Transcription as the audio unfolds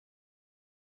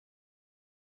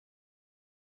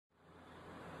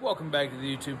Welcome back to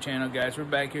the YouTube channel, guys. We're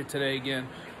back here today again,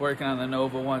 working on the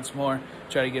Nova once more.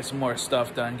 Try to get some more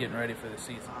stuff done, getting ready for the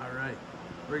season. All right,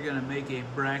 we're gonna make a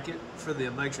bracket for the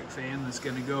electric fan that's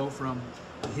gonna go from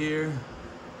here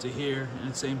to here,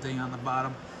 and the same thing on the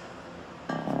bottom.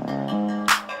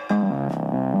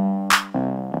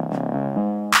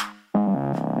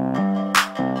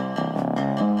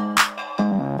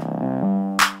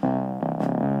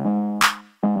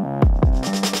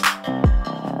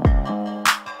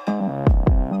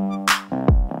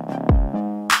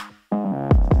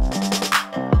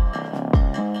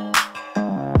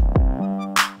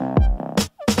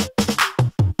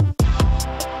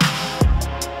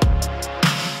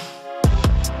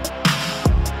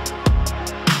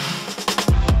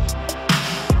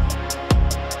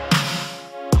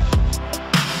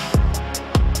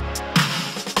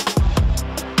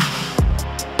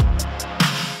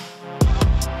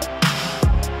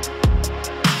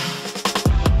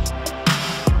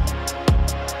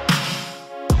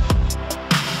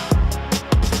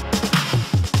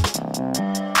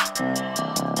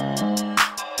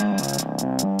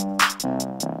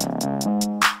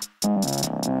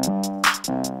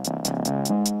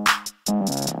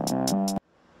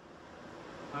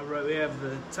 Alright, we have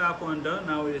the top one done.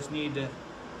 Now we just need to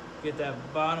get that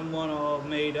bottom one all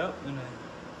made up, and then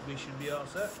we should be all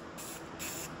set.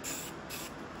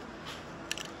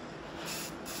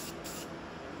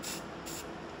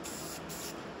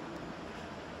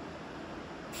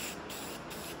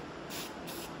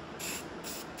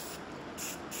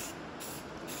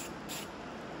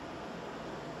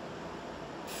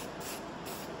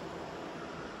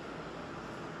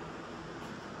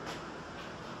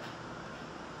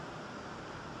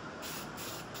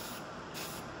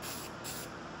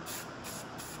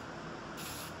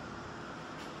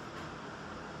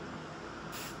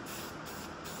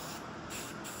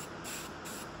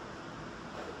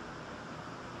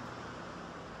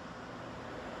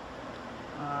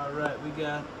 Alright, we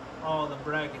got all the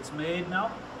brackets made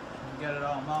now. We got it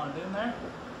all mounted in there.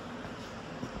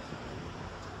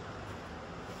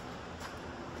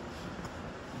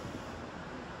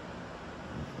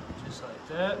 Just like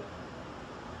that.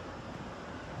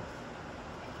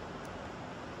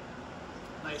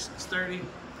 Nice and sturdy.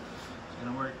 It's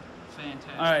gonna work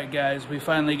fantastic. Alright guys, we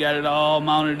finally got it all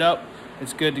mounted up.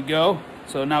 It's good to go.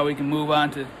 So now we can move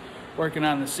on to working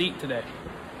on the seat today.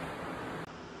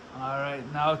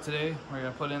 Alright, now today we're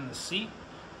going to put in the seat.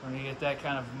 We're going to get that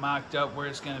kind of mocked up where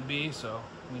it's going to be so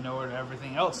we know where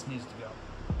everything else needs to go.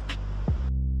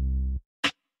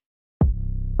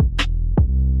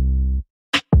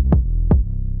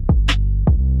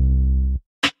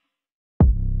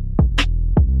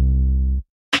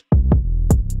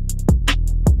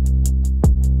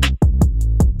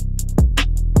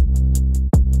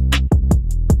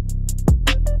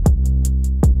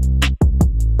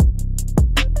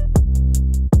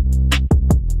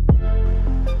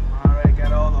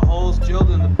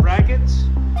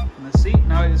 And the seat,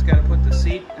 now you just got to put the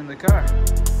seat in the car.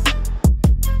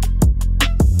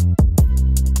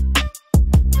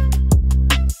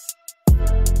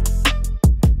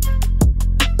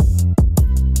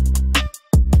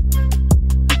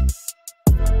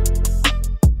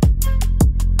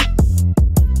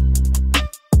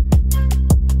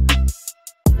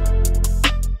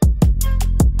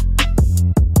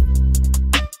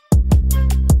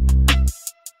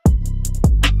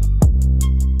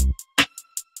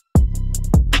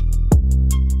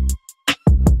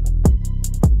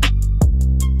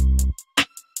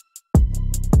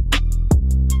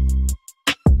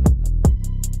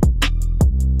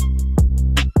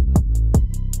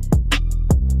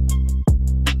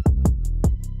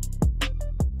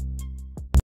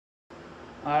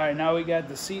 Alright, now we got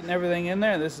the seat and everything in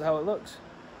there. This is how it looks.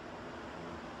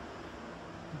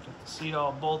 Get the seat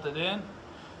all bolted in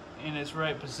its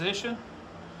right position.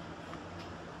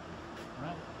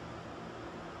 Alright.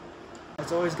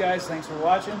 As always, guys, thanks for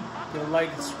watching. Give a like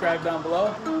and subscribe down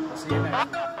below. I'll see you next.